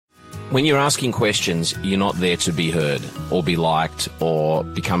When you're asking questions, you're not there to be heard or be liked or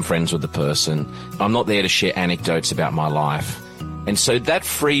become friends with the person. I'm not there to share anecdotes about my life. And so that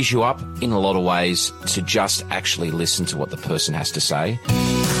frees you up in a lot of ways to just actually listen to what the person has to say.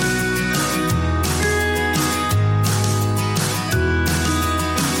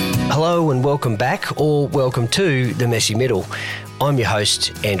 Hello and welcome back, or welcome to The Messy Middle. I'm your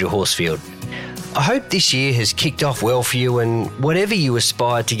host, Andrew Horsfield. I hope this year has kicked off well for you and whatever you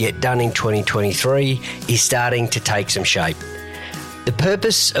aspire to get done in 2023 is starting to take some shape. The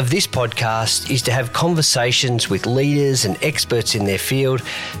purpose of this podcast is to have conversations with leaders and experts in their field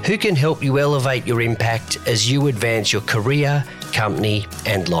who can help you elevate your impact as you advance your career, company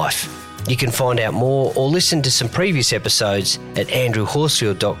and life. You can find out more or listen to some previous episodes at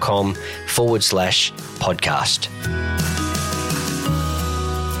andrewhorsfield.com/podcast.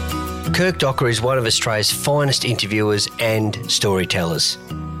 Kirk Docker is one of Australia's finest interviewers and storytellers.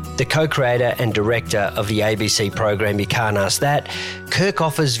 The co-creator and director of the ABC program You Can't Ask That, Kirk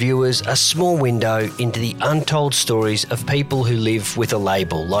offers viewers a small window into the untold stories of people who live with a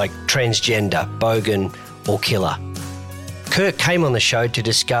label like transgender, bogan or killer. Kirk came on the show to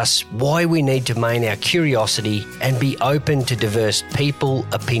discuss why we need to maintain our curiosity and be open to diverse people,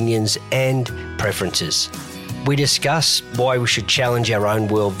 opinions and preferences. We discuss why we should challenge our own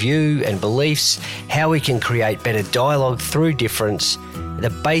worldview and beliefs, how we can create better dialogue through difference, the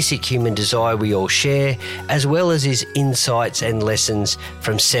basic human desire we all share, as well as his insights and lessons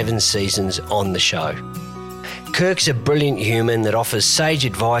from 7 seasons on the show. Kirk's a brilliant human that offers sage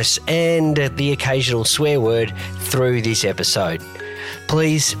advice and the occasional swear word through this episode.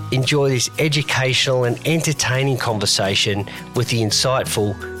 Please enjoy this educational and entertaining conversation with the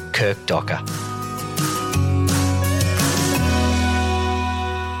insightful Kirk Docker.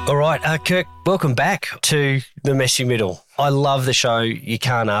 All right, Kirk, welcome back to The Messy Middle. I love the show You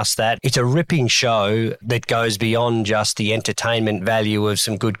Can't Ask That. It's a ripping show that goes beyond just the entertainment value of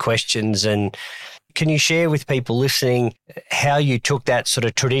some good questions. And can you share with people listening how you took that sort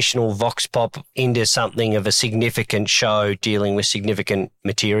of traditional vox pop into something of a significant show dealing with significant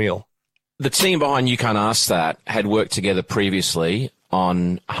material? The team behind You Can't Ask That had worked together previously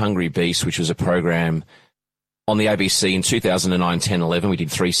on Hungry Beast, which was a program on the ABC in 2009, 10, 11. We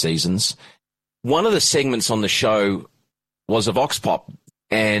did 3 seasons. One of the segments on the show was a vox pop,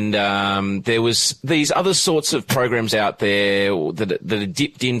 and there was these other sorts of programs out there that had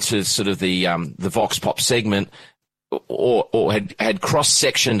dipped into sort of the vox pop segment, or had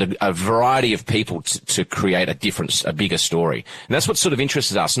cross-sectioned a variety of people to create a bigger story. And that's what sort of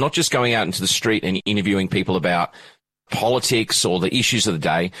interested us, not just going out into the street and interviewing people about politics or the issues of the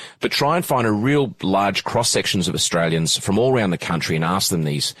day, but try and find a real large cross-sections of Australians from all around the country and ask them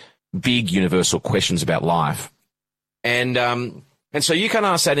these big universal questions about life. And so You Can't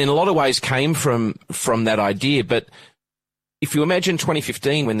Ask That in a lot of ways came from that idea. But if you imagine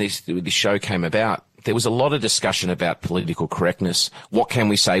 2015 when this show came about, there was a lot of discussion about political correctness. What can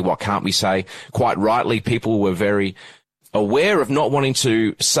we say? What can't we say? Quite rightly, people were very aware of not wanting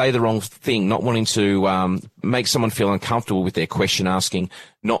to say the wrong thing, not wanting to make someone feel uncomfortable with their question asking,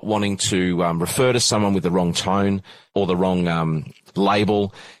 not wanting to refer to someone with the wrong tone or the wrong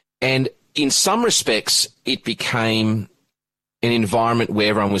label. And in some respects, it became an environment where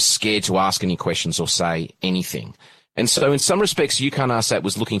everyone was scared to ask any questions or say anything. And so in some respects, You Can't Ask That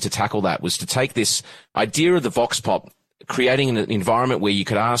was looking to tackle that, was to take this idea of the vox pop, creating an environment where you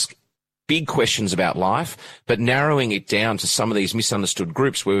could ask big questions about life, but narrowing it down to some of these misunderstood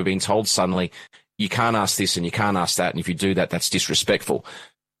groups where we've been told suddenly, you can't ask this and you can't ask that, and if you do that, that's disrespectful.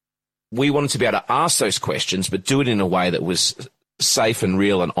 We wanted to be able to ask those questions, but do it in a way that was safe and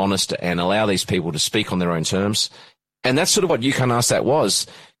real and honest and allow these people to speak on their own terms. And that's sort of what You Can't Ask That was.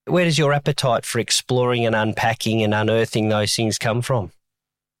 Where does your appetite for exploring and unpacking and unearthing those things come from?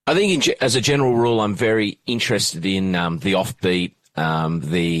 I think as a general rule, I'm very interested in the offbeat,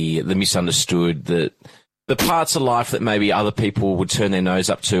 the misunderstood, the parts of life that maybe other people would turn their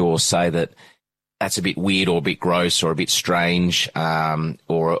nose up to or say that that's a bit weird or a bit gross or a bit strange,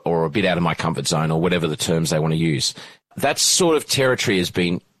 or a bit out of my comfort zone, or whatever the terms they want to use. That sort of territory I've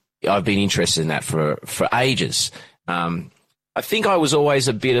been interested in that for ages. I think I was always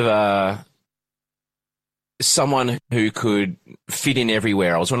a bit of someone who could fit in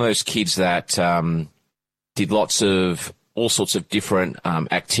everywhere. I was one of those kids that did all sorts of different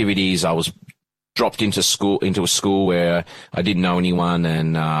activities. I was dropped into a school where I didn't know anyone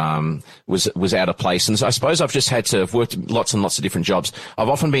and was out of place. And so I suppose I've worked lots and lots of different jobs. I've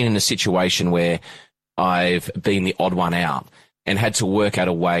often been in a situation where I've been the odd one out and had to work out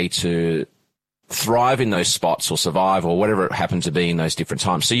a way to thrive in those spots or survive or whatever it happened to be in those different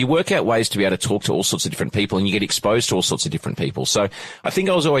times. So you work out ways to be able to talk to all sorts of different people, and you get exposed to all sorts of different people. So I think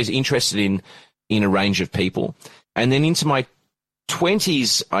I was always interested in a range of people. And then into my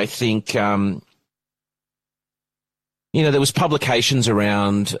 20s, I think, there was publications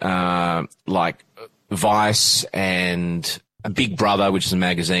around like Vice and Big Brother, which is a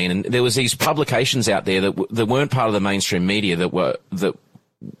magazine, and there was these publications out there that weren't part of the mainstream media that were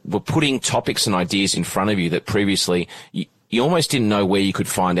putting topics and ideas in front of you that previously you almost didn't know where you could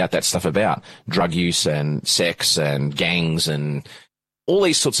find out that stuff about. Drug use and sex and gangs and all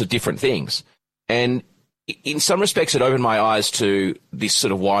these sorts of different things. And in some respects, it opened my eyes to this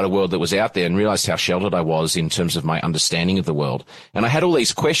sort of wider world that was out there and realized how sheltered I was in terms of my understanding of the world. And I had all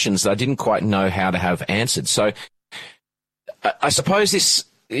these questions that I didn't quite know how to have answered. So I suppose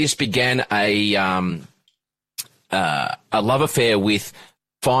this began a love affair with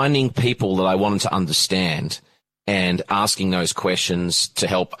finding people that I wanted to understand and asking those questions to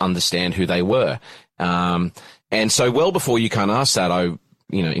help understand who they were. And so well before You Can't Ask That, I,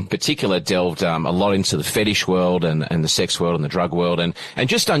 in particular delved a lot into the fetish world and the sex world and the drug world and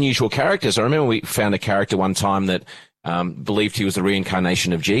just unusual characters. I remember we found a character one time that believed he was the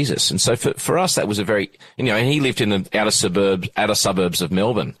reincarnation of Jesus. And so for us, that was a very, and he lived in the outer suburbs of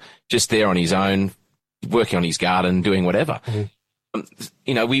Melbourne, just there on his own, working on his garden, doing whatever. Mm-hmm.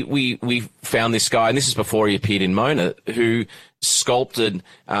 We found this guy, and this is before he appeared in Mona, who sculpted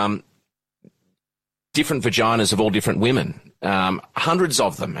different vaginas of all different women, hundreds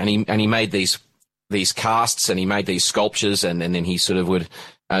of them, and he made these casts, and he made these sculptures, and then he sort of would.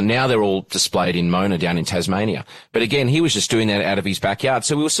 Now they're all displayed in Mona down in Tasmania. But again, he was just doing that out of his backyard.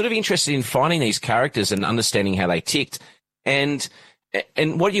 So we were sort of interested in finding these characters and understanding how they ticked. And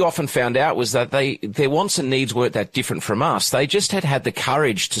what you often found out was that their wants and needs weren't that different from us. They just had the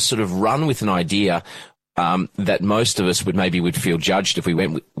courage to sort of run with an idea that most of us would feel judged if we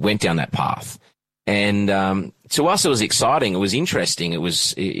went down that path. And to us, it was exciting. It was interesting. It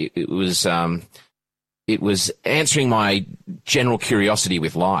was answering my general curiosity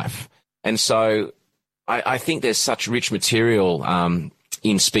with life. And so I think there's such rich material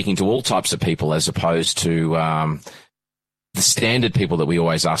in speaking to all types of people as opposed to the standard people that we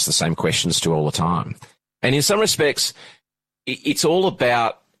always ask the same questions to all the time. And in some respects, it's all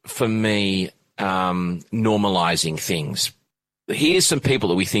about, for me, normalizing things. Here's some people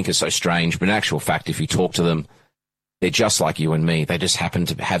that we think are so strange, but in actual fact, if you talk to them, they're just like you and me. They just happen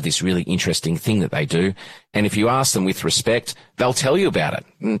to have this really interesting thing that they do. And if you ask them with respect, they'll tell you about it.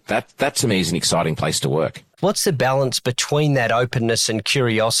 And that to me is an exciting place to work. What's the balance between that openness and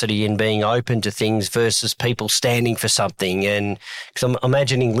curiosity and being open to things versus people standing for something? And because I'm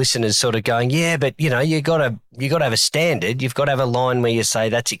imagining listeners sort of going, yeah, but you got to have a standard. You've got to have a line where you say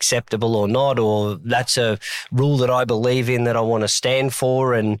that's acceptable or not, or that's a rule that I believe in that I want to stand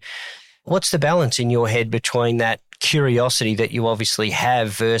for. And what's the balance in your head between that curiosity that you obviously have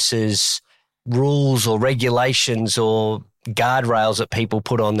versus rules or regulations or guardrails that people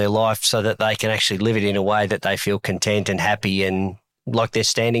put on their life so that they can actually live it in a way that they feel content and happy and like they're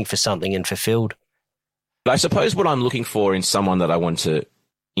standing for something and fulfilled? I suppose what I'm looking for in someone that I want to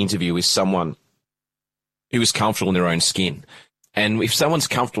interview is someone who is comfortable in their own skin. And if someone's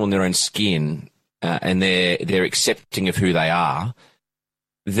comfortable in their own skin and they're accepting of who they are,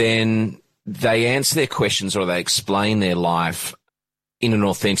 then they answer their questions or they explain their life in an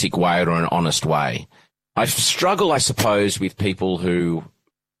authentic way or an honest way. I struggle, I suppose, with people who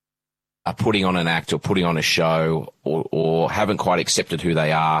are putting on an act or putting on a show or haven't quite accepted who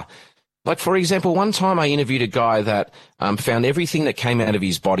they are. Like, for example, one time I interviewed a guy that found everything that came out of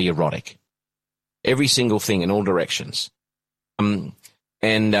his body erotic. Every single thing in all directions. You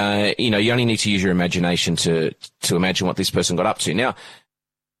only need to use your imagination to imagine what this person got up to. Now,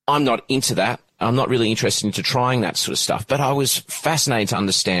 I'm not into that. I'm not really interested into trying that sort of stuff, but I was fascinated to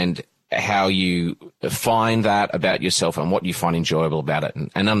understand how you find that about yourself and what you find enjoyable about it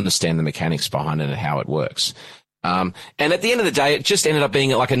and understand the mechanics behind it and how it works. And at the end of the day, it just ended up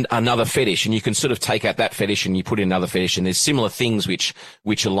being like another fetish, and you can sort of take out that fetish and you put in another fetish, and there's similar things which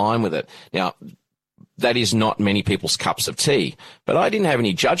align with it. Now, that is not many people's cups of tea, but I didn't have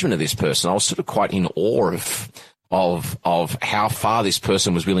any judgment of this person. I was sort of quite in awe of how far this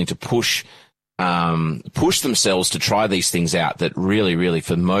person was willing to push themselves to try these things out that really, really,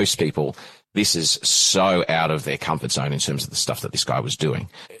 for most people, this is so out of their comfort zone in terms of the stuff that this guy was doing.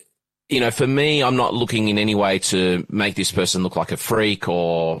 For me, I'm not looking in any way to make this person look like a freak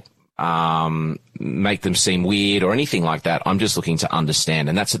or make them seem weird or anything like that. I'm just looking to understand,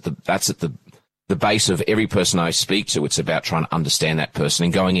 and that's at the the base of every person I speak to, it's about trying to understand that person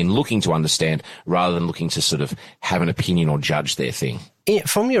and going in looking to understand rather than looking to sort of have an opinion or judge their thing.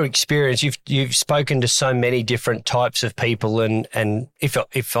 From your experience, you've spoken to so many different types of people, and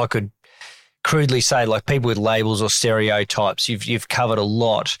if I could crudely say, like people with labels or stereotypes, you've covered a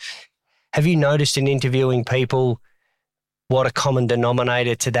lot. Have you noticed in interviewing people what a common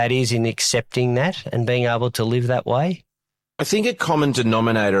denominator to that is in accepting that and being able to live that way? I think a common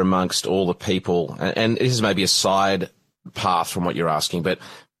denominator amongst all the people, and this is maybe a side path from what you're asking, but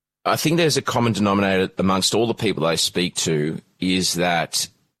I think there's a common denominator amongst all the people I speak to is that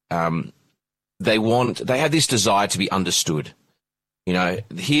they have this desire to be understood. You know,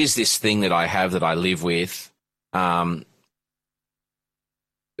 here's this thing that I have that I live with, but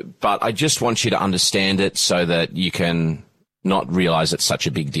I just want you to understand it so that you can not realize it's such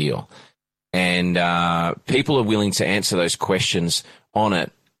a big deal. And people are willing to answer those questions on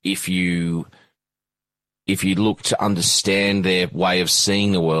it if you look to understand their way of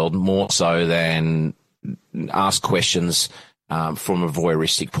seeing the world more so than ask questions from a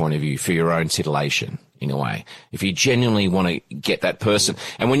voyeuristic point of view for your own titillation, in a way. If you genuinely want to get that person,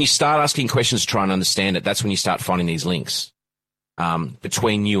 and when you start asking questions to try and understand it, that's when you start finding these links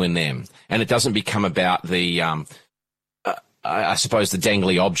between you and them. And it doesn't become about the I suppose the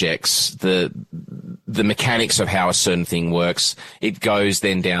dangly objects, the mechanics of how a certain thing works. It goes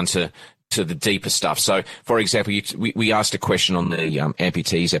then down to the deeper stuff. So, for example, we asked a question on the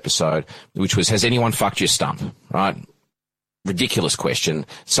amputees episode, which was, has anyone fucked your stump? Right? Ridiculous question.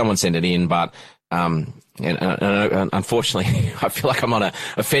 Someone sent it in, but and unfortunately, I feel like I'm on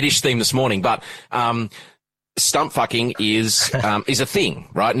a fetish theme this morning, but stump fucking is a thing,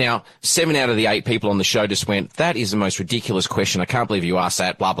 right? Now, 7 out of the 8 people on the show just went, that is the most ridiculous question. I can't believe you asked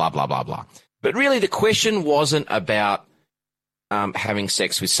that, blah, blah, blah, blah, blah. But really, the question wasn't about having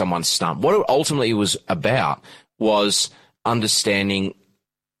sex with someone's stump. What it ultimately was about was understanding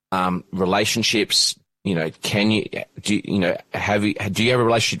relationships. You know, do you have a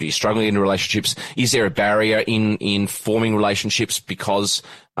relationship? Are you struggling in relationships? Is there a barrier in forming relationships because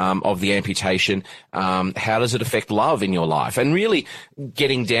of the amputation? How does it affect love in your life? And really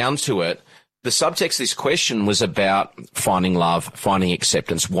getting down to it, the subtext of this question was about finding love, finding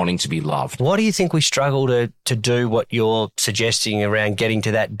acceptance, wanting to be loved. Why do you think we struggle to do what you're suggesting around getting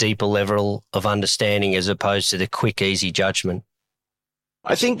to that deeper level of understanding as opposed to the quick, easy judgment?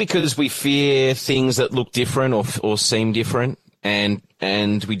 I think because we fear things that look different or seem different, and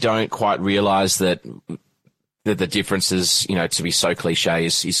we don't quite realize that the difference is, you know, to be so cliche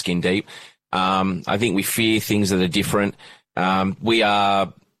is skin deep. I think we fear things that are different. We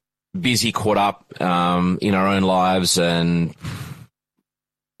are busy, caught up in our own lives, and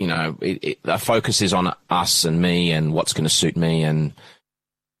you know, our focus is on us and me and what's going to suit me, and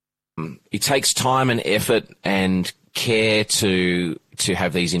it takes time and effort and care to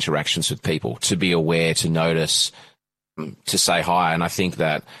have these interactions with people, to be aware, to notice, to say hi. And I think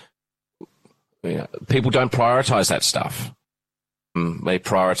that, you know, people don't prioritize that stuff. They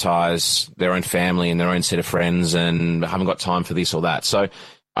prioritize their own family and their own set of friends and haven't got time for this or that. So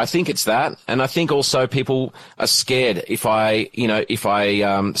I think it's that. And I think also people are scared. If I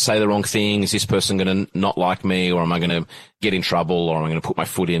say the wrong thing, is this person going to not like me, or am I going to get in trouble, or am I going to put my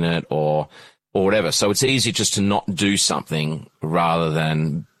foot in it, or whatever. So it's easy just to not do something rather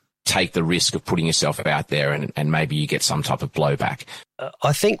than take the risk of putting yourself out there and maybe you get some type of blowback.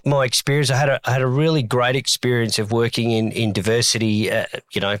 I think my experience, I had a really great experience of working in diversity,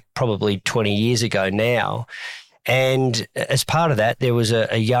 probably 20 years ago now. And as part of that, there was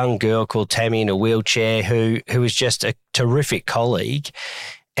a young girl called Tammy in a wheelchair who was just a terrific colleague.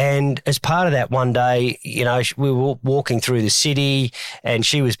 And as part of that, one day, you know, we were walking through the city and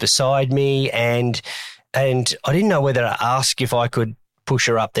she was beside me, and I didn't know whether to ask if I could push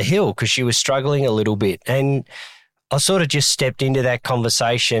her up the hill because she was struggling a little bit. And I sort of just stepped into that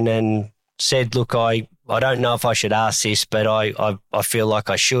conversation and said, look, I don't know if I should ask this, but I feel like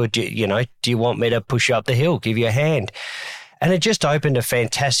I should. Do you want me to push you up the hill, give you a hand? And it just opened a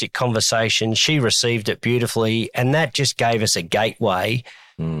fantastic conversation. She received it beautifully, and that just gave us a gateway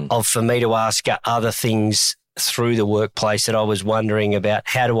for me to ask other things through the workplace that I was wondering about.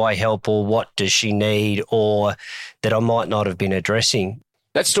 How do I help, or what does she need, or that I might not have been addressing?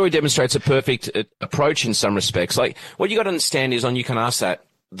 That story demonstrates a perfect approach in some respects. Like, what you got to understand is, you can ask that,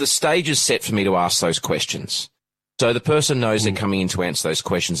 the stage is set for me to ask those questions. So the person knows they're coming in to answer those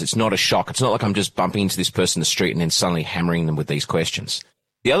questions. It's not a shock. It's not like I'm just bumping into this person in the street and then suddenly hammering them with these questions.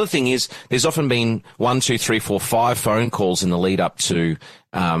 The other thing is there's often been 1, 2, 3, 4, 5 phone calls in the lead up to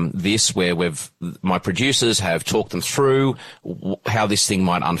this where my producers have talked them through how this thing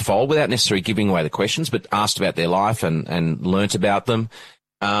might unfold without necessarily giving away the questions, but asked about their life and learnt about them.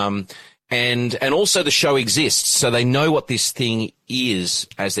 And also the show exists, so they know what this thing is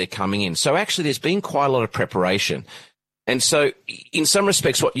as they're coming in. So actually there's been quite a lot of preparation. And so in some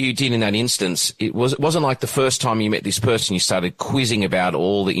respects, what you did in that instance, it wasn't like the first time you met this person, you started quizzing about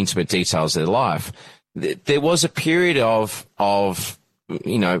all the intimate details of their life. There was a period of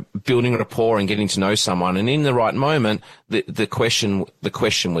building rapport and getting to know someone. And in the right moment, the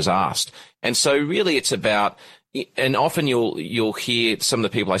question was asked. And so really it's about, and often you'll hear some of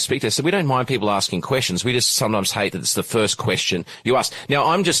the people I speak to say, we don't mind people asking questions. We just sometimes hate that it's the first question you ask. Now,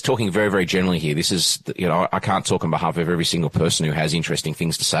 I'm just talking very, very generally here. This is, I can't talk on behalf of every single person who has interesting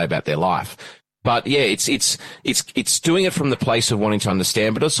things to say about their life. But yeah, it's doing it from the place of wanting to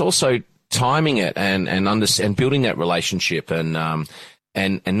understand, but it's also timing it and building that relationship and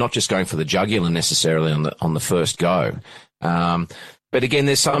not just going for the jugular necessarily on the first go. But again,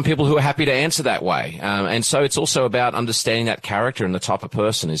 there's some people who are happy to answer that way. And so it's also about understanding that character and the type of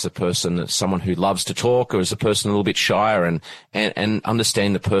person. Is the person someone who loves to talk, or is the person a little bit shyer, and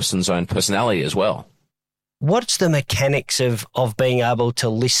understanding the person's own personality as well. What's the mechanics of being able to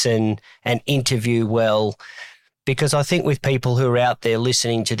listen and interview well? Because I think with people who are out there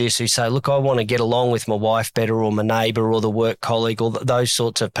listening to this who say, look, I want to get along with my wife better, or my neighbour, or the work colleague, or those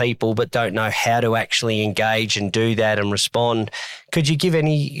sorts of people, but don't know how to actually engage and do that and respond. Could you give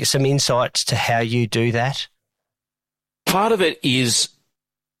some insights to how you do that? Part of it is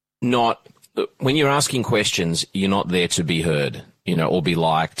not, when you're asking questions, you're not there to be heard, or be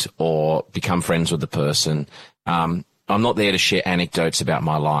liked or become friends with the person. I'm not there to share anecdotes about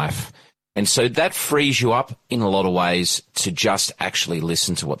my life. And so that frees you up in a lot of ways to just actually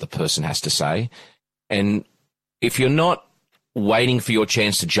listen to what the person has to say. And if you're not waiting for your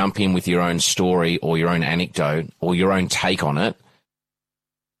chance to jump in with your own story or your own anecdote or your own take on it,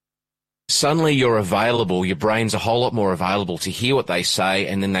 suddenly you're available, your brain's a whole lot more available to hear what they say,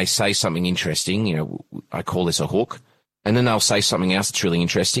 and then they say something interesting. I call this a hook. And then they'll say something else that's really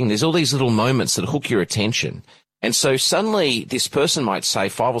interesting. There's all these little moments that hook your attention. And so suddenly this person might say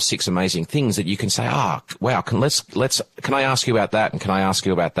 5 or 6 amazing things that you can say, wow, can I ask you about that? And can I ask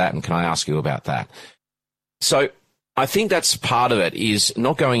you about that? And can I ask you about that? So I think that's part of it, is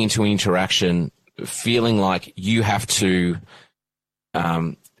not going into an interaction feeling like you have to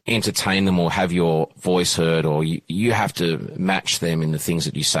entertain them or have your voice heard, or you have to match them in the things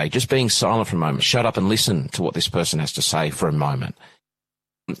that you say. Just being silent for a moment. Shut up and listen to what this person has to say for a moment.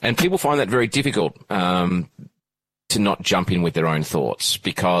 And people find that very difficult, to not jump in with their own thoughts,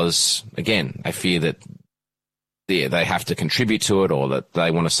 because, again, they fear that they have to contribute to it, or that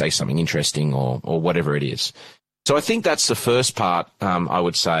they want to say something interesting, or whatever it is. So I think that's the first part, I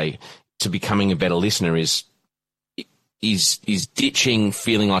would say, to becoming a better listener is ditching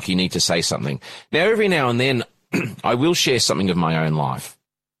feeling like you need to say something. Now, every now and then, I will share something of my own life.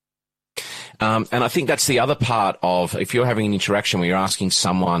 And I think that's the other part of, if you're having an interaction where you're asking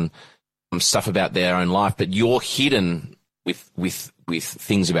someone stuff about their own life, but you're hidden with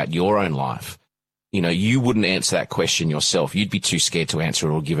things about your own life. You wouldn't answer that question yourself. You'd be too scared to answer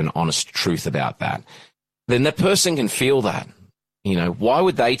it or give an honest truth about that. Then that person can feel that. Why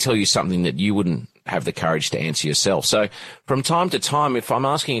would they tell you something that you wouldn't have the courage to answer yourself? So from time to time, if I'm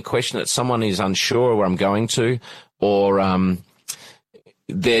asking a question that someone is unsure where I'm going to, or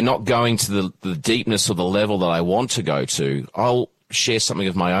they're not going to the deepness or the level that I want to go to, I'll share something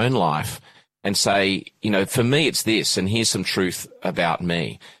of my own life and say, for me, it's this, and here's some truth about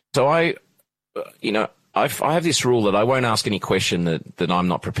me. So I have this rule that I won't ask any question that I'm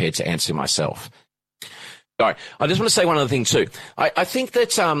not prepared to answer myself. Sorry, I just want to say one other thing too. I think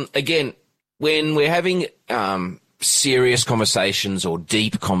that, again, when we're having serious conversations or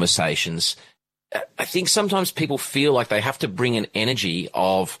deep conversations, I think sometimes people feel like they have to bring an energy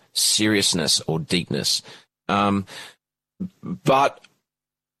of seriousness or deepness. But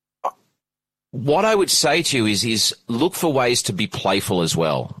what I would say to you is look for ways to be playful as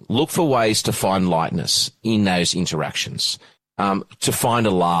well. Look for ways to find lightness in those interactions, to find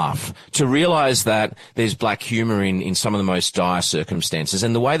a laugh, to realize that there's black humor in some of the most dire circumstances.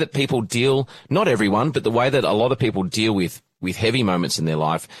 And the way that people deal, not everyone, but the way that a lot of people deal with heavy moments in their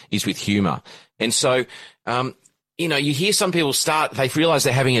life is with humor. And so, you hear some people they realize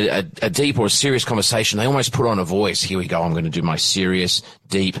they're having a deep or a serious conversation. They almost put on a voice. Here we go. I'm going to do my serious,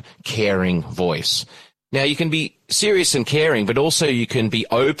 deep, caring voice. Now, you can be serious and caring, but also you can be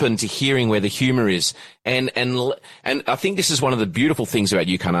open to hearing where the humour is. And I think this is one of the beautiful things about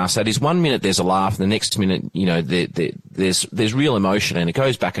You Can't Ask That is 1 minute there's a laugh, and the next minute, there's real emotion, and it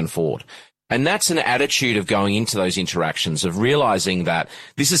goes back and forward. And that's an attitude of going into those interactions, of realising that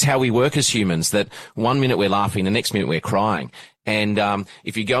this is how we work as humans, that 1 minute we're laughing, the next minute we're crying. And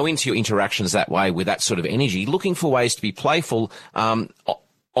if you go into your interactions that way with that sort of energy, looking for ways to be playful,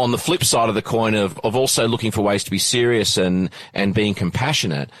 on the flip side of the coin of also looking for ways to be serious and being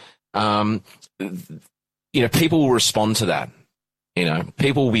compassionate, people will respond to that.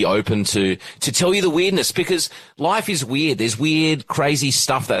 People will be open to tell you the weirdness, because life is weird. There's weird, crazy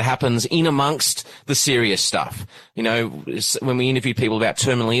stuff that happens in amongst the serious stuff. When we interview people about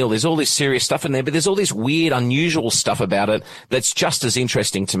terminally ill, there's all this serious stuff in there, but there's all this weird, unusual stuff about it that's just as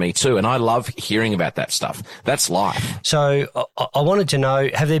interesting to me too. And I love hearing about that stuff. That's life. So I wanted to know,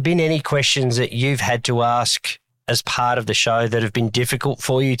 have there been any questions that you've had to ask as part of the show that have been difficult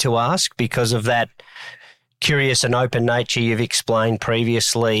for you to ask because of that curious and open nature you've explained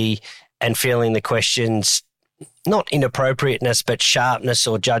previously, and feeling the questions not inappropriateness but sharpness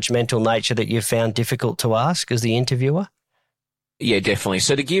or judgmental nature that you've found difficult to ask as the interviewer? Yeah, definitely.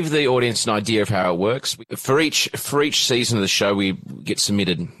 So to give the audience an idea of how it works, for each season of the show, we get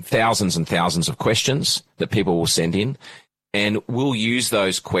submitted thousands and thousands of questions that people will send in, and we'll use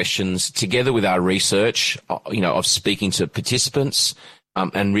those questions together with our research, of speaking to participants,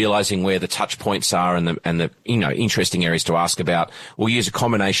 and realizing where the touch points are and the interesting areas to ask about. We'll use a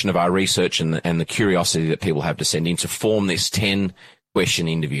combination of our research and the curiosity that people have to send in to form this 10-question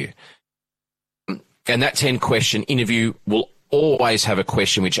interview. And that 10-question interview will always have a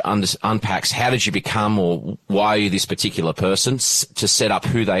question which unpacks how did you become, or why are you this particular person, to set up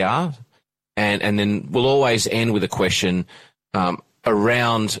who they are. And then we'll always end with a question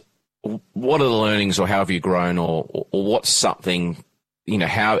around what are the learnings, or how have you grown, or what's something,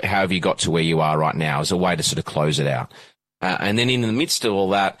 how have you got to where you are right now, as a way to sort of close it out. And then in the midst of all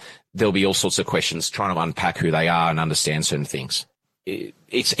that, there'll be all sorts of questions trying to unpack who they are and understand certain things.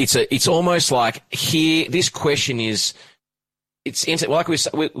 It's almost like here, this question is, like we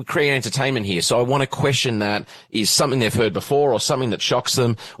create entertainment here. So I want a question that is something they've heard before, or something that shocks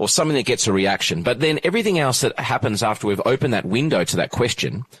them, or something that gets a reaction. But then everything else that happens after we've opened that window to that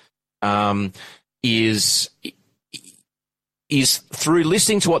question, is through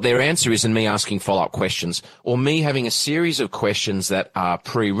listening to what their answer is and me asking follow-up questions, or me having a series of questions that are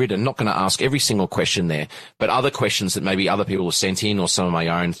pre-written. Not going to ask every single question there, but other questions that maybe other people have sent in, or some of my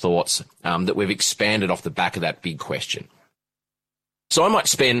own thoughts that we've expanded off the back of that big question. So I might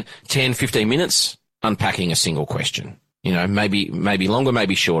spend 10, 15 minutes unpacking a single question, maybe longer,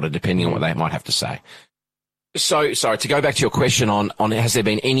 maybe shorter, depending on what they might have to say. So, sorry, to go back to your question on has there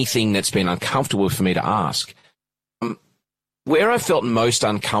been anything that's been uncomfortable for me to ask? Where I felt most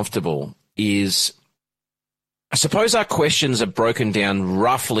uncomfortable is, I suppose our questions are broken down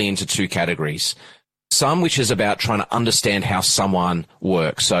roughly into two categories. Some which is about trying to understand how someone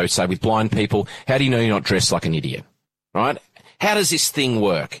works. So say with blind people, how do you know you're not dressed like an idiot, right? How does this thing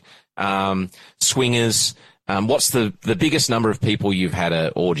work? Swingers, what's the biggest number of people you've had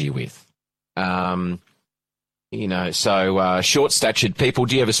an orgy with? Short-statured people,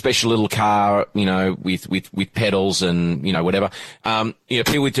 do you have a special little car, with pedals and, whatever?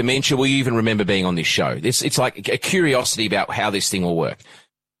 People with dementia, will you even remember being on this show? It's like a curiosity about how this thing will work.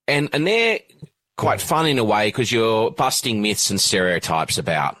 And they're quite fun in a way, because you're busting myths and stereotypes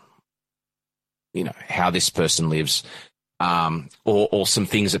about, how this person lives, or some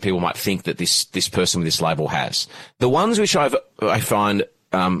things that people might think that this person with this label has. The ones which I find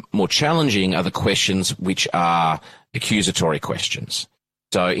more challenging are the questions which are accusatory questions.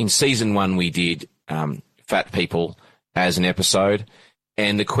 So in season 1, we did fat people as an episode,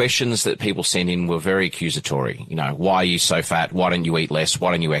 and the questions that people sent in were very accusatory. Why are you so fat? Why don't you eat less?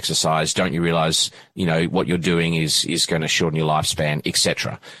 Why don't you exercise? Don't you realize, what you're doing is going to shorten your lifespan,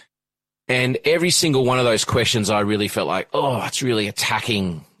 etc. And every single one of those questions, I really felt like, it's really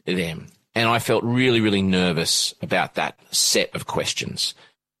attacking them. And I felt really, really nervous about that set of questions.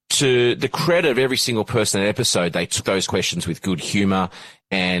 To the credit of every single person in that episode, they took those questions with good humour,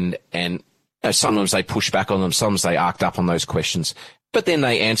 and sometimes they pushed back on them, sometimes they arced up on those questions. But then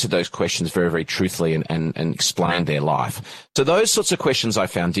they answered those questions very, very truthfully and explained their life. So those sorts of questions I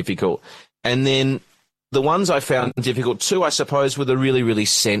found difficult. And then the ones I found difficult too, I suppose, were the really, really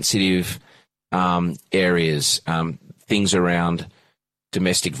sensitive areas, things around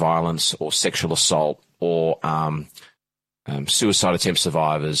domestic violence or sexual assault, or suicide attempt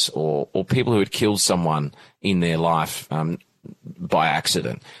survivors, or people who had killed someone in their life by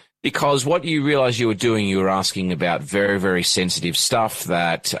accident. Because what you realize you were doing, you were asking about very, very sensitive stuff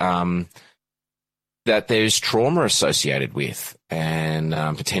that that there's trauma associated with, and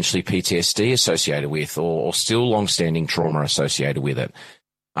potentially PTSD associated with, or still long-standing trauma associated with it.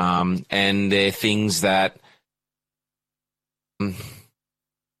 And they're things that,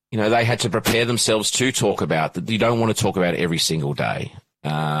 they had to prepare themselves to talk about, that you don't want to talk about every single day,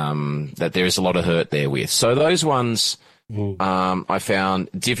 that there is a lot of hurt there with. So those ones I found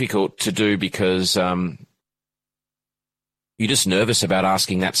difficult to do because you're just nervous about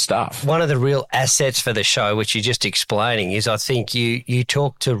asking that stuff. One of the real assets for the show, which you're just explaining, is I think you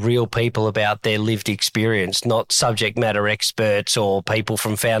talk to real people about their lived experience, not subject matter experts or people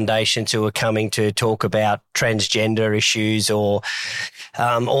from foundations who are coming to talk about transgender issues or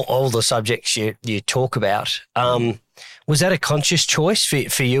all the subjects you talk about. Was that a conscious choice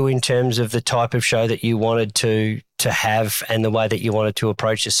for you in terms of the type of show that you wanted to have and the way that you wanted to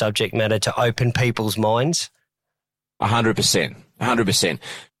approach the subject matter to open people's minds? 100%. 100%.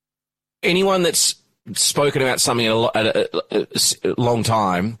 Anyone that's spoken about something at a long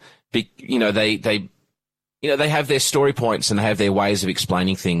time, they have their story points and they have their ways of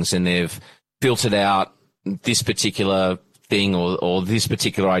explaining things, and they've filtered out this particular thing or this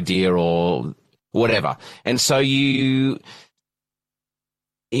particular idea or whatever. And so it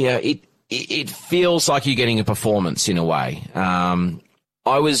feels like you're getting a performance in a way.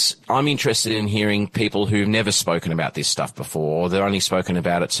 I'm interested in hearing people who've never spoken about this stuff before, or they've only spoken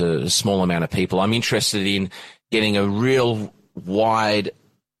about it to a small amount of people. I'm interested in getting a real wide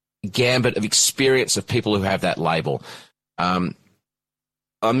gambit of experience of people who have that label. I'm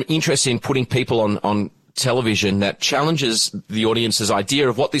interested in putting people on television that challenges the audience's idea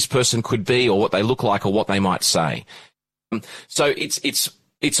of what this person could be or what they look like or what they might say. So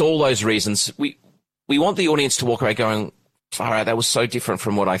it's all those reasons. We want the audience to walk away going, all right, that was so different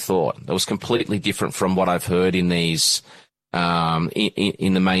from what I thought. That was completely different from what I've heard in these,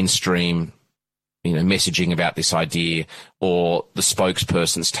 in the mainstream, messaging about this idea, or the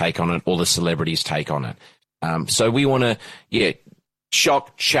spokesperson's take on it, or the celebrity's take on it. So we want to,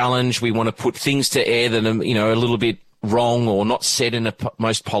 shock, challenge. We want to put things to air that are, a little bit wrong or not said in a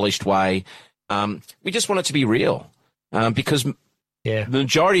most polished way. We just want it to be real, because the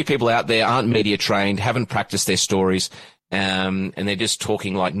majority of people out there aren't media trained, haven't practiced their stories. And they're just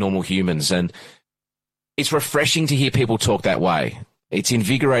talking like normal humans. And it's refreshing to hear people talk that way. It's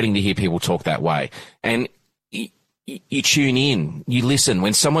invigorating to hear people talk that way. And you tune in, you listen.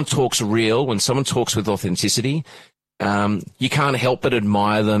 When someone talks real, when someone talks with authenticity, you can't help but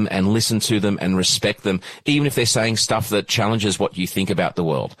admire them and listen to them and respect them, even if they're saying stuff that challenges what you think about the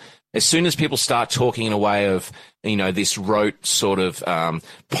world. As soon as people start talking in a way of, this rote sort of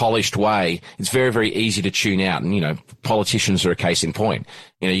polished way, it's very, very easy to tune out. And, politicians are a case in point.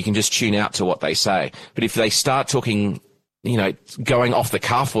 You can just tune out to what they say. But if they start talking, going off the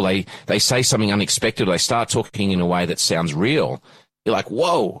cuff, or they say something unexpected, or they start talking in a way that sounds real, you're like,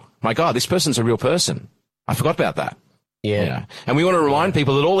 whoa, my God, this person's a real person. I forgot about that. Yeah. And we want to remind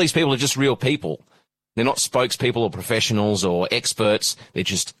people that all these people are just real people. They're not spokespeople or professionals or experts. They're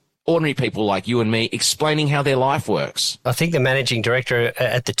just ordinary people like you and me explaining how their life works. I think the managing director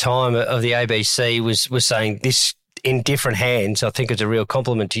at the time of the ABC was saying this in different hands. I think it's a real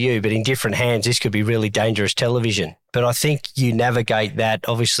compliment to you, but in different hands, this could be really dangerous television. But I think you navigate that.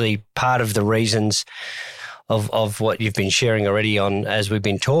 Obviously, part of the reasons of what you've been sharing already on as we've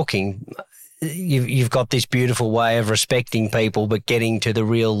been talking, you've got this beautiful way of respecting people, but getting to the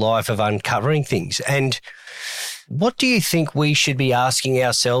real life of uncovering things. And what do you think we should be asking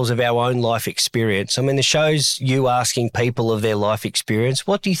ourselves of our own life experience? I mean, the show's you asking people of their life experience.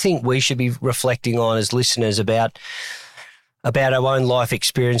 What do you think we should be reflecting on as listeners about our own life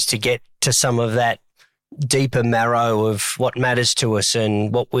experience to get to some of that deeper marrow of what matters to us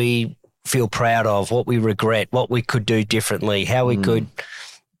and what we feel proud of, what we regret, what we could do differently, how we could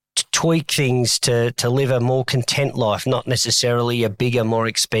tweak things to live a more content life, not necessarily a bigger, more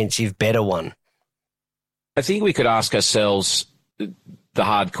expensive, better one? I think we could ask ourselves the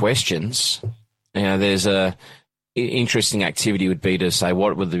hard questions. There's a interesting activity would be to say,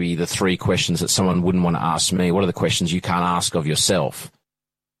 what would be the 3 questions that someone wouldn't want to ask me? What are the questions you can't ask of yourself?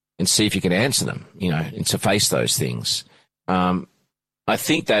 And see if you can answer them, and to face those things. I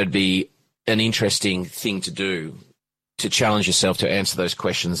think that would be an interesting thing to do, to challenge yourself to answer those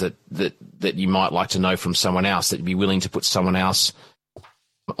questions that you might like to know from someone else, that you'd be willing to put someone else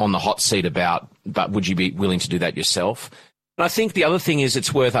on the hot seat about, but would you be willing to do that yourself? And I think the other thing is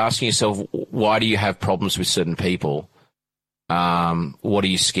it's worth asking yourself, why do you have problems with certain people? What are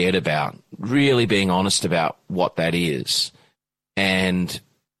you scared about? Really being honest about what that is. And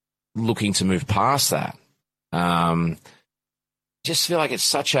looking to move past that. Just feel like it's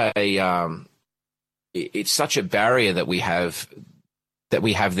such a barrier that we have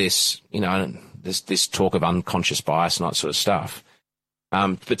this, this talk of unconscious bias and that sort of stuff.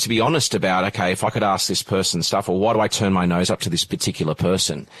 But to be honest about, okay, if I could ask this person stuff, or why do I turn my nose up to this particular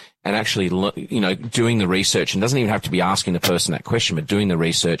person, and actually, doing the research, and doesn't even have to be asking the person that question, but doing the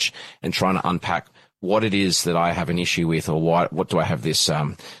research and trying to unpack what it is that I have an issue with, or what do I have this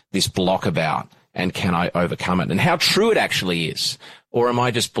block about, and can I overcome it, and how true it actually is, or am I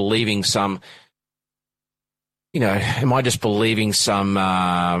just believing some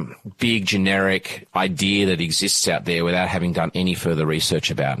big generic idea that exists out there without having done any further research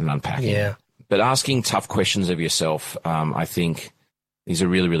about and unpacking it? But asking tough questions of yourself, I think, is a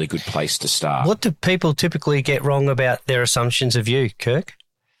really, really good place to start. What do people typically get wrong about their assumptions of you, Kirk?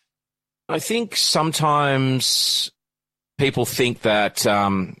 I think sometimes people think that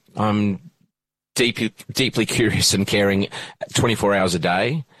I'm deeply curious and caring 24 hours a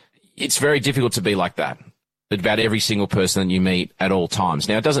day. It's very difficult to be like that about every single person that you meet at all times.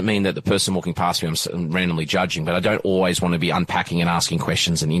 Now, it doesn't mean that the person walking past me I'm randomly judging, but I don't always want to be unpacking and asking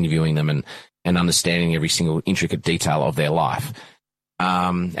questions and interviewing them and understanding every single intricate detail of their life.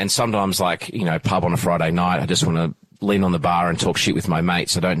 And sometimes, pub on a Friday night, I just want to lean on the bar and talk shit with my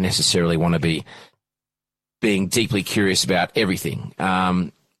mates. I don't necessarily want to be being deeply curious about everything.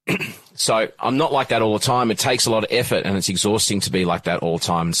 So I'm not like that all the time. It takes a lot of effort, and it's exhausting to be like that all the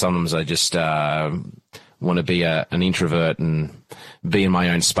time. And sometimes I just want to be an introvert and be in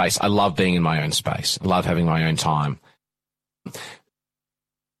my own space. I love being in my own space. I love having my own time.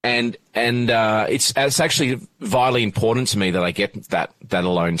 And it's actually vitally important to me that I get that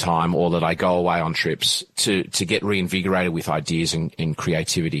alone time, or that I go away on trips to get reinvigorated with ideas and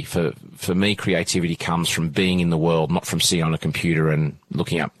creativity. For me, creativity comes from being in the world, not from sitting on a computer and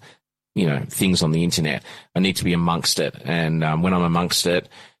looking up, things on the internet. I need to be amongst it. And when I'm amongst it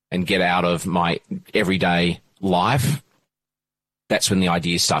and get out of my everyday life, that's when the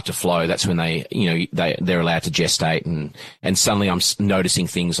ideas start to flow. That's when they're allowed to gestate, and suddenly I'm noticing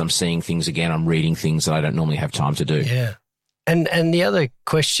things, I'm seeing things again, I'm reading things that I don't normally have time to do. Yeah. And the other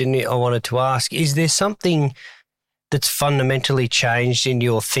question I wanted to ask, is there something that's fundamentally changed in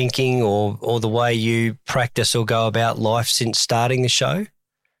your thinking or the way you practice or go about life since starting the show?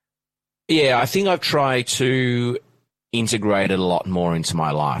 Yeah, I think I've tried to integrate it a lot more into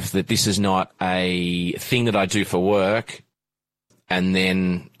my life, that this is not a thing that I do for work and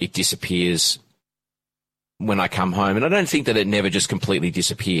then it disappears when I come home. And I don't think that it never just completely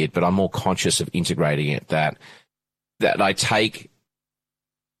disappeared, but I'm more conscious of integrating it, that I'm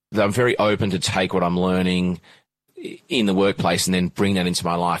very open to take what I'm learning in the workplace and then bring that into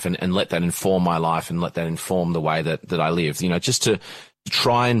my life and let that inform my life and let that inform the way that I live. Just to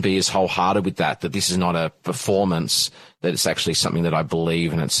try and be as wholehearted with that this is not a performance, that it's actually something that I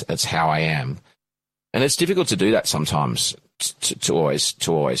believe, and it's how I am. And it's difficult to do that sometimes, to always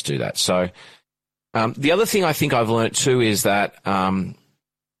do that. So the other thing I think I've learned too is that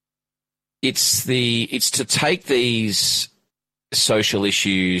it's to take these social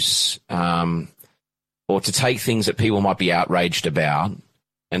issues or to take things that people might be outraged about, and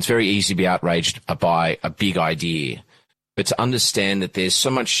it's very easy to be outraged by a big idea, but to understand that there's so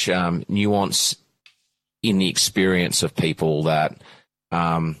much nuance in the experience of people, that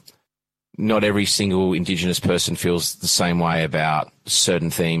not every single Indigenous person feels the same way about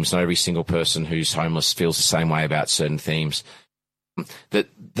certain themes. Not every single person who's homeless feels the same way about certain themes. That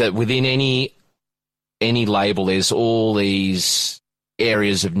within any label, there's all these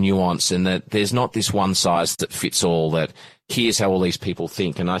areas of nuance, and that there's not this one size that fits all, that here's how all these people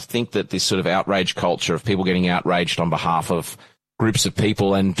think. And I think that this sort of outrage culture of people getting outraged on behalf of groups of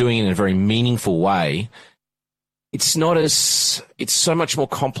people and doing it in a very meaningful way, it's so much more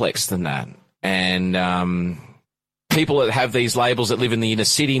complex than that. And people that have these labels that live in the inner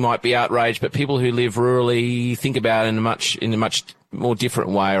city might be outraged, but people who live rurally think about it in a much more different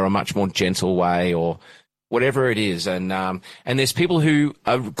way, or a much more gentle way, or whatever it is. And there's people who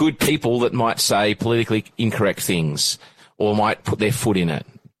are good people that might say politically incorrect things or might put their foot in it.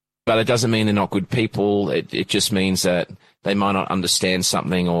 But it doesn't mean they're not good people. It just means that they might not understand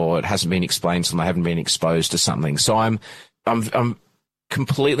something, or it hasn't been explained to them, they haven't been exposed to something. So I'm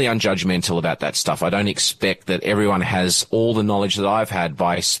completely unjudgmental about that stuff. I don't expect that everyone has all the knowledge that I've had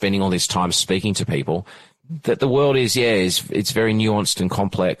by spending all this time speaking to people. That the world is it's very nuanced and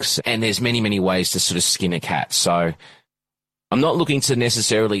complex, and there's many, many ways to sort of skin a cat. So I'm not looking to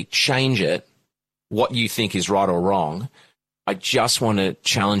necessarily change it, what you think is right or wrong. I just want to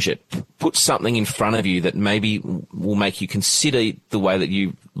challenge it, put something in front of you that maybe will make you consider the way that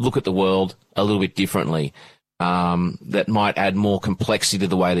you look at the world a little bit differently, that might add more complexity to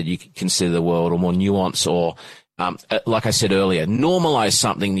the way that you consider the world, or more nuance, or, like I said earlier, normalize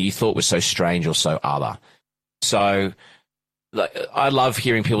something that you thought was so strange or so other. So I love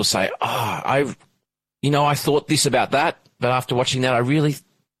hearing people say, I thought this about that, but after watching that, I really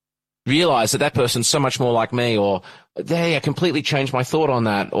realized that person's so much more like me, or, hey, I completely changed my thought on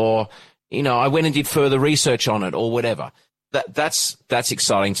that, or, I went and did further research on it, or whatever. That's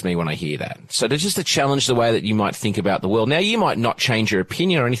exciting to me when I hear that. So just to challenge the way that you might think about the world. Now, you might not change your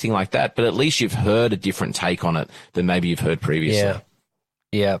opinion or anything like that, but at least you've heard a different take on it than maybe you've heard previously.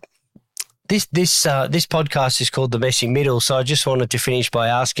 Yeah. This podcast is called The Messy Middle, so I just wanted to finish by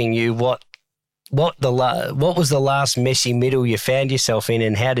asking you what was the last messy middle you found yourself in,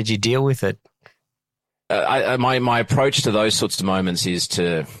 and how did you deal with it? My approach to those sorts of moments is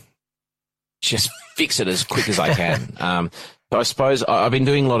to just fix it as quick as I can. So I suppose I've been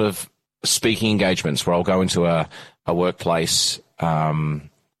doing a lot of speaking engagements where I'll go into a workplace and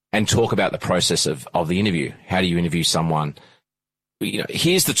talk about the process of the interview. How do you interview someone?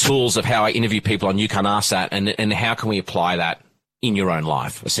 Here's the tools of how I interview people on You Can't Ask That, and how can we apply that in your own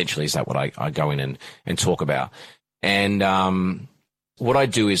life, essentially. Is that what I go in and talk about? And what I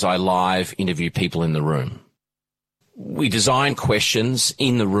do is I live interview people in the room. We design questions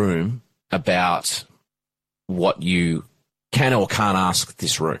in the room about what you can or can't ask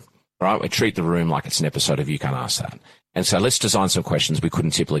this room, right? We treat the room like it's an episode of You Can't Ask That. And so let's design some questions we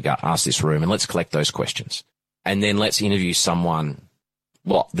couldn't typically ask this room, and let's collect those questions. And then let's interview someone.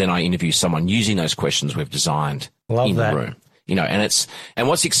 Well, then I interview someone using those questions we've designed in the room. And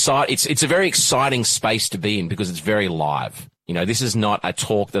what's exciting, it's a very exciting space to be in because it's very live. This is not a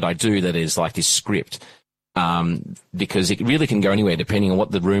talk that I do that is like this script, because it really can go anywhere depending on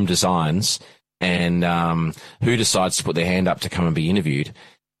what the room designs and who decides to put their hand up to come and be interviewed,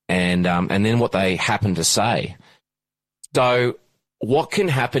 and then what they happen to say. So what can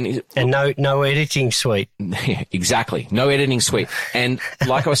happen is... And no editing suite. Yeah, exactly. No editing suite. And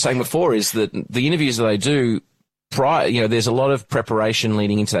like I was saying before, is that the interviews that I do prior, there's a lot of preparation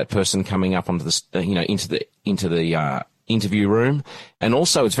leading into that person coming up onto the, into the interview room. And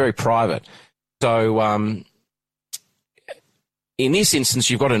also it's very private. So, in this instance,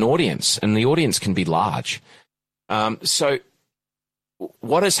 you've got an audience, and the audience can be large. So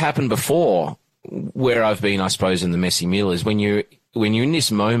what has happened before, where I've been, I suppose, in the messy middle, is when you're in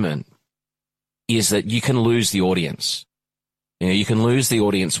this moment, is that you can lose the audience. You can lose the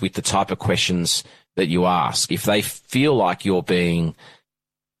audience with the type of questions that you ask. If they feel like if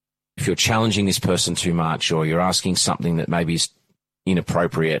you're challenging this person too much, or you're asking something that maybe is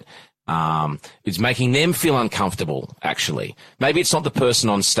inappropriate, it's making them feel uncomfortable, actually. Maybe it's not the person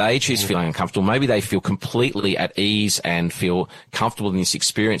on stage who's feeling uncomfortable. Maybe they feel completely at ease and feel comfortable in this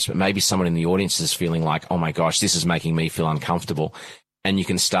experience, but maybe someone in the audience is feeling like, oh my gosh, this is making me feel uncomfortable. And you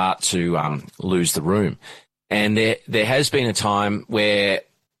can start to lose the room. And there has been a time where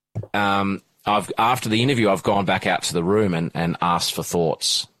after the interview, I've gone back out to the room and asked for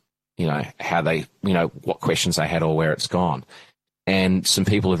thoughts, how they, what questions they had or where it's gone. And some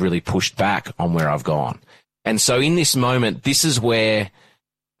people have really pushed back on where I've gone. And so in this moment, this is where,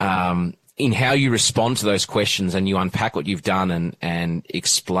 in how you respond to those questions and you unpack what you've done and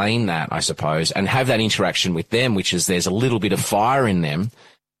explain that, I suppose, and have that interaction with them, which is there's a little bit of fire in them.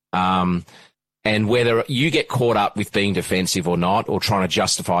 And whether you get caught up with being defensive or not, or trying to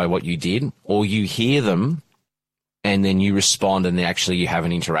justify what you did, or you hear them and then you respond and actually you have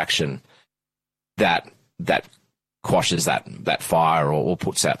an interaction that quashes that fire or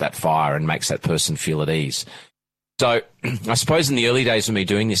puts out that fire and makes that person feel at ease. So I suppose in the early days of me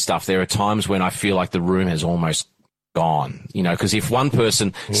doing this stuff, there are times when I feel like the room has almost gone, because if one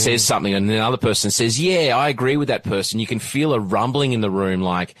person says something and another person says, yeah, I agree with that person, you can feel a rumbling in the room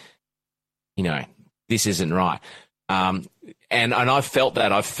like, this isn't right. And I've felt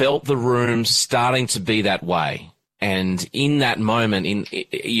that. I've felt the room starting to be that way. And in that moment,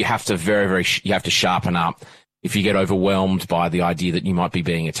 you have to you have to sharpen up. If you get overwhelmed by the idea that you might be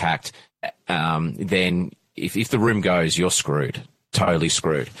being attacked, then if the room goes, you're screwed, totally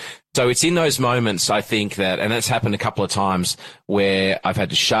screwed. So it's in those moments, I think that, and that's happened a couple of times where I've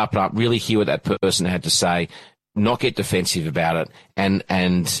had to sharpen up, really hear what that person had to say, not get defensive about it,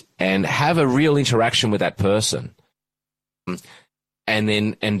 and have a real interaction with that person.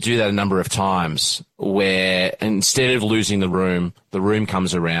 And do that a number of times where instead of losing the room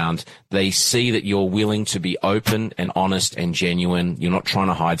comes around. They see that you're willing to be open and honest and genuine. You're not trying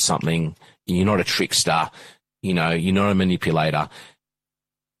to hide something. You're not a trickster. You're not a manipulator.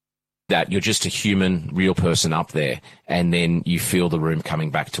 that you're just a human, real person up there, and then you feel the room coming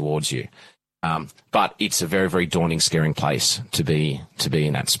back towards you. But it's a very, very daunting, scaring place to be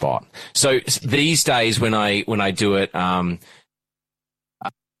in that spot. So these days when I do it,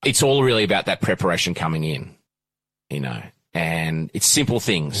 it's all really about that preparation coming in, and it's simple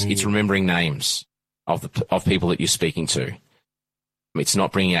things. It's remembering names of people that you're speaking to. It's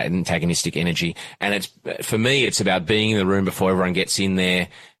not bringing out antagonistic energy. And for me, it's about being in the room before everyone gets in there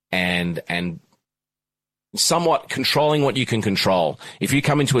and somewhat controlling what you can control. If you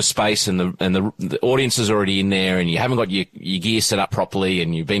come into a space and the audience is already in there and you haven't got your gear set up properly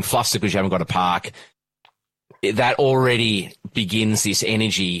and you've been flustered because you haven't got a park, that already begins this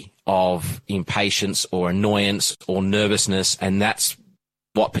energy of impatience or annoyance or nervousness, and that's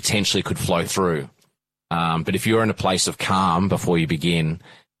what potentially could flow through. But if you're in a place of calm before you begin,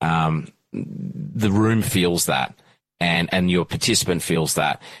 the room feels that, and your participant feels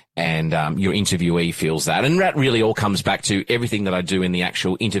that, and your interviewee feels that. And that really all comes back to everything that I do in the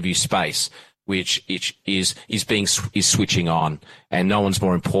actual interview space, which is switching on, and no one's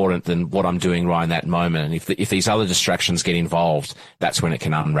more important than what I'm doing right in that moment. And if these other distractions get involved, that's when it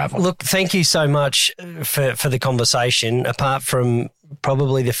can unravel. Look, thank you so much for the conversation. Apart from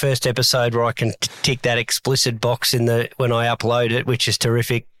probably the first episode where I can tick that explicit box when I upload it, which is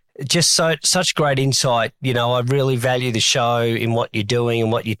terrific. Just such great insight. I really value the show in what you're doing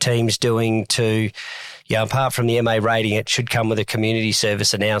and what your team's doing to. Yeah, apart from the MA rating, it should come with a community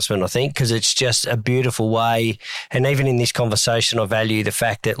service announcement, I think, because it's just a beautiful way. And even in this conversation, I value the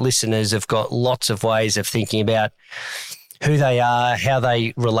fact that listeners have got lots of ways of thinking about who they are, how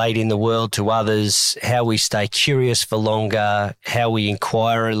they relate in the world to others, how we stay curious for longer, how we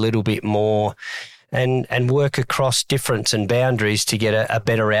inquire a little bit more, and work across difference and boundaries to get a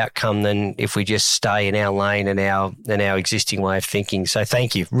better outcome than if we just stay in our lane and our existing way of thinking. So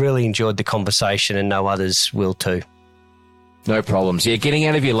thank you. Really enjoyed the conversation, and know others will too. No problems. Yeah, getting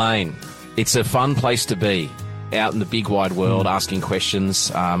out of your lane. It's a fun place to be, out in the big wide world, asking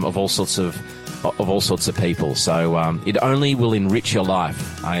questions of all sorts of people. So it only will enrich your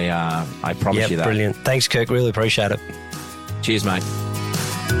life. I promise you that. Brilliant. Thanks, Kirk. Really appreciate it. Cheers, mate.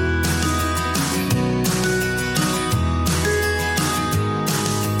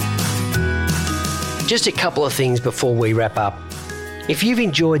 Just a couple of things before we wrap up. If you've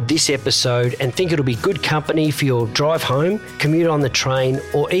enjoyed this episode and think it'll be good company for your drive home, commute on the train,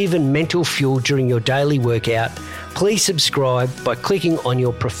 or even mental fuel during your daily workout, please subscribe by clicking on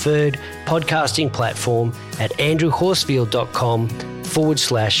your preferred podcasting platform at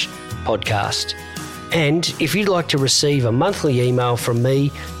andrewhorsfield.com/podcast. And if you'd like to receive a monthly email from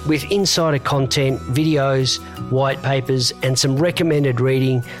me with insider content, videos, white papers, and some recommended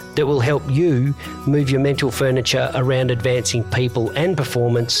reading that will help you move your mental furniture around advancing people and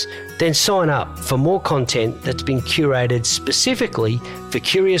performance, then sign up for more content that's been curated specifically for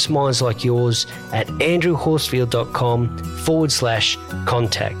curious minds like yours at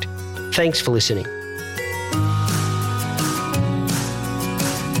andrewhorsfield.com/contact. Thanks for listening.